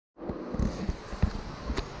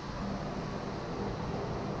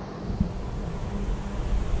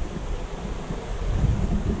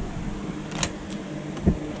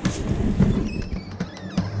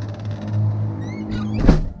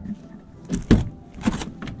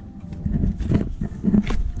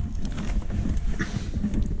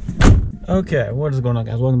Okay, what is going on,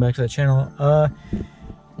 guys? Welcome back to the channel.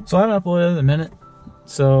 So I haven't uploaded in a minute,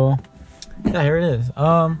 so yeah, here it is.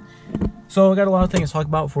 So I got a lot of things to talk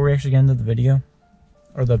about before we actually get into the video,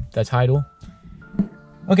 or the title.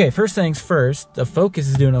 Okay, first things first, the Focus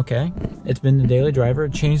is doing okay. It's been the daily driver,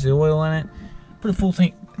 changed the oil in it, put a full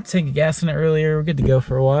tank of gas in it earlier. We're good to go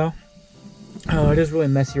for a while. It is really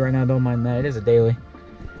messy right now, don't mind that. It is a daily.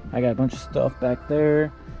 I got a bunch of stuff back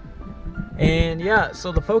there. And yeah,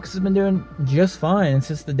 so the Focus has been doing just fine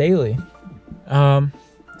since the daily.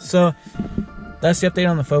 So that's the update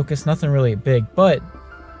on the Focus. Nothing really big, but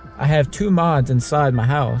I have two mods inside my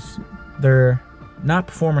house. They're not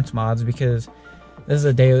performance mods because this is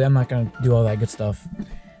a daily. I'm not gonna do all that good stuff. It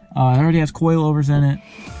already has coilovers in it,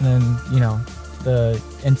 and then you know the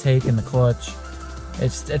intake and the clutch.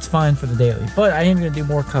 It's fine for the daily, but I am gonna do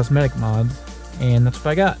more cosmetic mods, and that's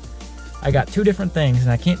what I got. I got two different things,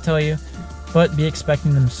 and I can't tell you, but be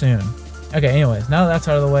expecting them soon. Okay, anyways, now that's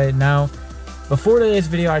out of the way. Now, before today's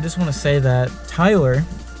video, I just want to say that Tyler,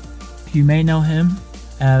 you may know him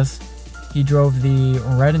as he drove the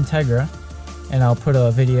red Integra, and I'll put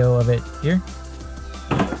a video of it here.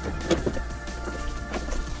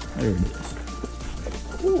 There it is.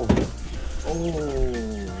 Ooh.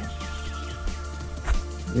 Oh.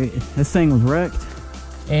 This thing was wrecked,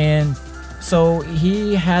 and so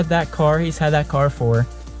he had that car. He's had that car for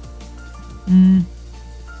I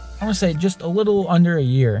want to say just a little under a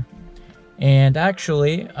year. And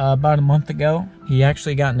actually, about a month ago, he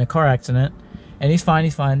actually got in a car accident, and he's fine.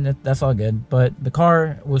 He's fine. That's all good. But the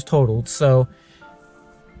car was totaled, so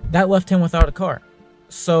that left him without a car.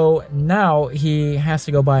 So now he has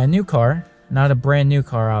to go buy a new car, not a brand new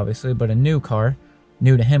car, obviously, but a new car,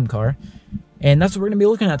 new to him car. And that's what we're gonna be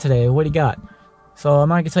looking at today. What he got. So I'm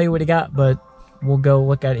not gonna tell you what he got, but we'll go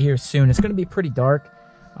look at it here soon. It's gonna be pretty dark.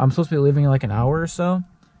 I'm supposed to be leaving in like an hour or so.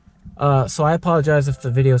 So I apologize if the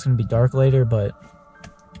video is gonna be dark later, but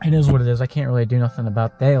it is what it is. I can't really do nothing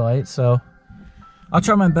about daylight, so I'll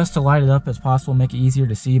try my best to light it up as possible, make it easier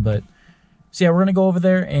to see. But so yeah, we're gonna go over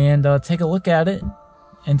there and take a look at it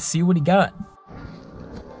and see what he got.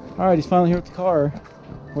 All right, he's finally here with the car.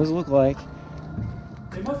 What does it look like?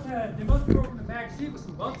 They must have broken the back seat with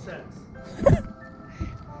some bump sets.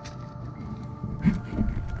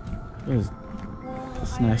 What is this?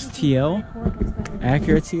 Nice TL,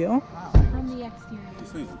 accurate TL. From the exterior.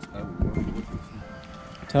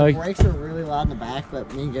 The brakes are really loud in the back,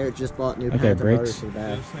 but me and Garrett just bought new pads of motors for the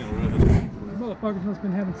back. Motherfuckers must have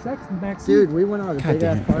been having sex in the back seat. Dude, we went on a God big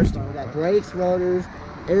ass damn. car store. We got brakes, rotors,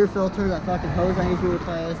 air filter, that fucking hose I need to be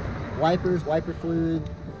replaced, wipers, wiper fluid.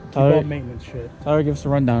 Tyler, Maintenance shit. Tyler, give us a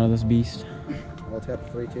rundown of this beast. Well, it's got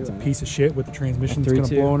the 3.2 It's a in it. piece of shit with the transmission that's 3.2.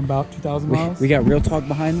 gonna blow in about 2,000 miles. We got real talk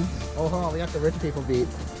behind this. Oh, hold on, we got the rich people beat.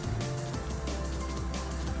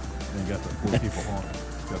 And you got the poor people on it.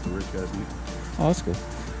 Got the rich guy beat. Oh, that's cool.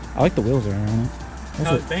 I like the wheels around it.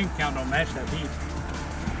 No, the bank account don't match that beat.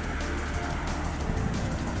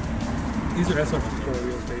 These are SR4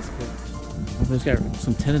 wheels, basically. It's got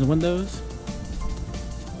some tinted windows.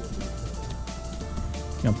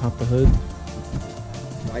 You gonna pop the hood?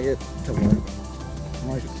 Light it to work. I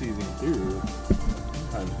like to see the interior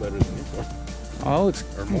times better than this one. Oh, it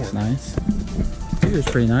looks nice. Interior's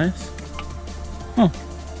pretty nice. Huh.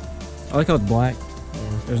 I like how it's black.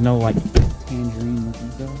 Yeah. There's no like tangerine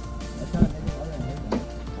looking stuff.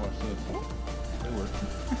 Watch this. They work.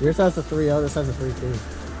 Yours has the 3.0, this has a 3.2.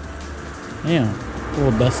 Yeah. A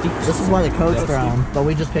little dusty. This is why the code's Dusty. thrown, but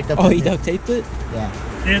we just picked up. Oh, he duct taped it? Yeah.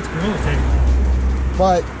 Yeah, it's gorilla tape.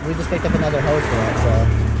 But we just picked up another hose for that, so.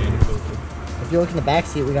 Candy filter. If you look in the back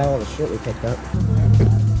seat, we got all the shit we picked up.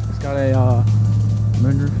 It's got a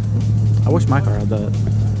moonroof. I wish my car had that.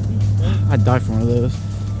 I'd die for one of those.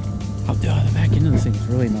 Oh, dude, the back end of this thing is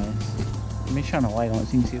really nice. Let me shine a light on it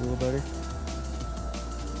so you can see it a little better.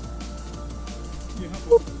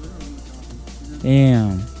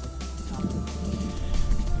 Damn.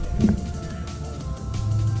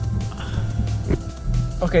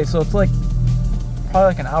 Okay, so it's like probably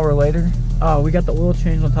like an hour later. We got the oil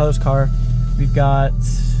change on Tyler's car. We've got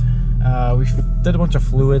we did a bunch of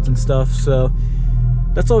fluids and stuff, so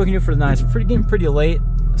that's all we can do for the night. It's getting pretty late.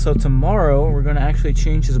 So tomorrow we're gonna actually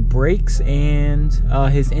change his brakes and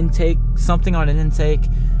his intake, something on an intake.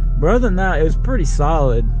 But other than that, it was pretty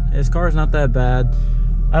solid. His car is not that bad.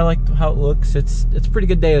 I like how it looks. It's pretty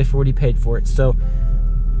good daily for what he paid for it. So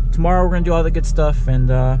tomorrow we're gonna do all the good stuff,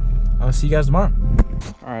 and I'll see you guys tomorrow.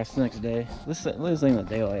 All right, it's the next day. This is in the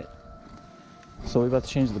daylight. So we're about to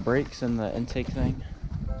change the brakes and the intake thing.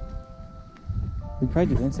 We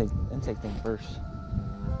probably do the intake thing first.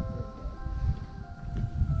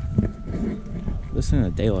 Listen to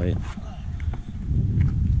the daylight.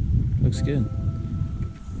 Looks good.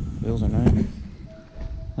 Wheels are nice.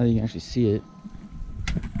 Now you can actually see it.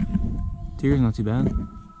 Interior's not too bad.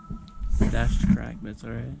 Dash crack, but it's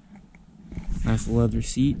alright. Nice leather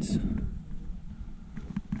seats.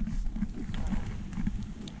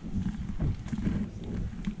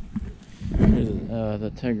 There's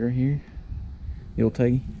the Integra here. The old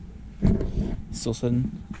Teggy. Still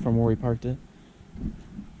sitting from where we parked it.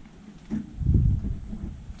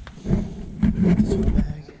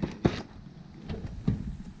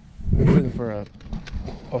 I'm looking for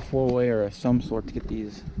a four-way or some sort to get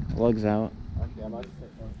these lugs out.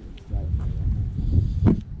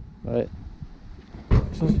 But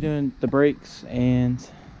we're supposed to be doing the brakes and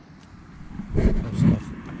other stuff.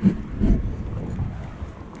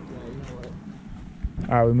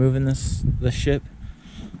 Alright, we're moving this ship.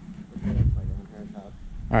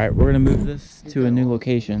 Alright, we're gonna move this to a new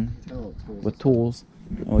location with tools,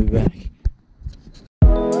 and we'll be back.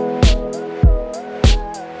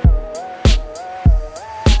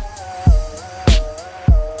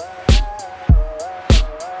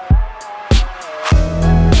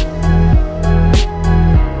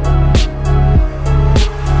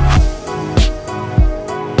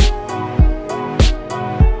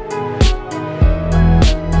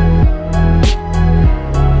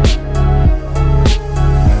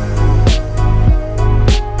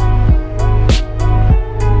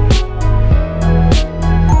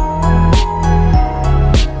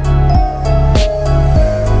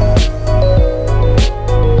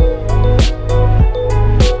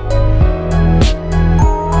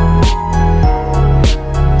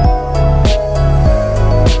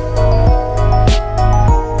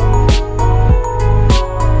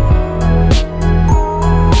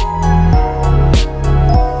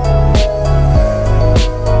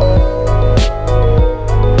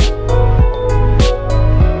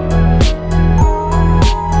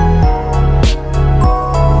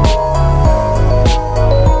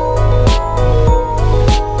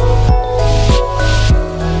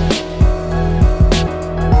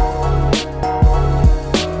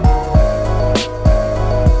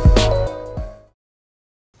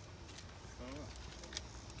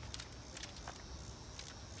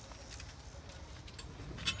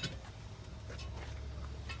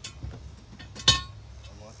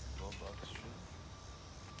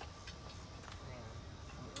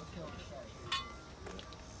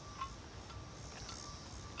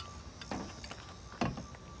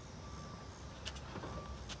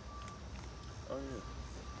 Oh yeah.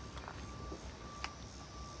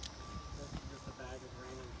 Just a bag of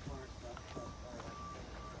random corn stuff.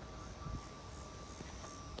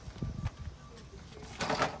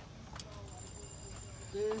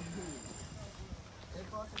 Dude, it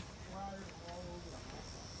fucking splattered all over the house.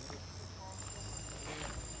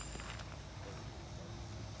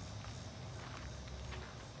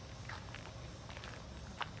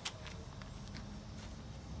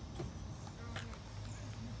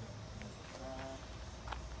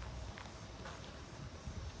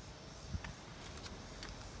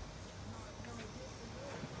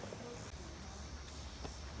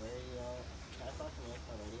 Can I talk to Nick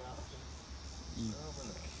my radio option?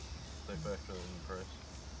 They factor in the price.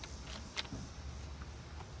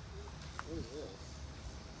 What is this?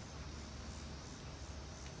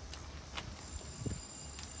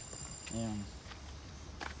 Yeah.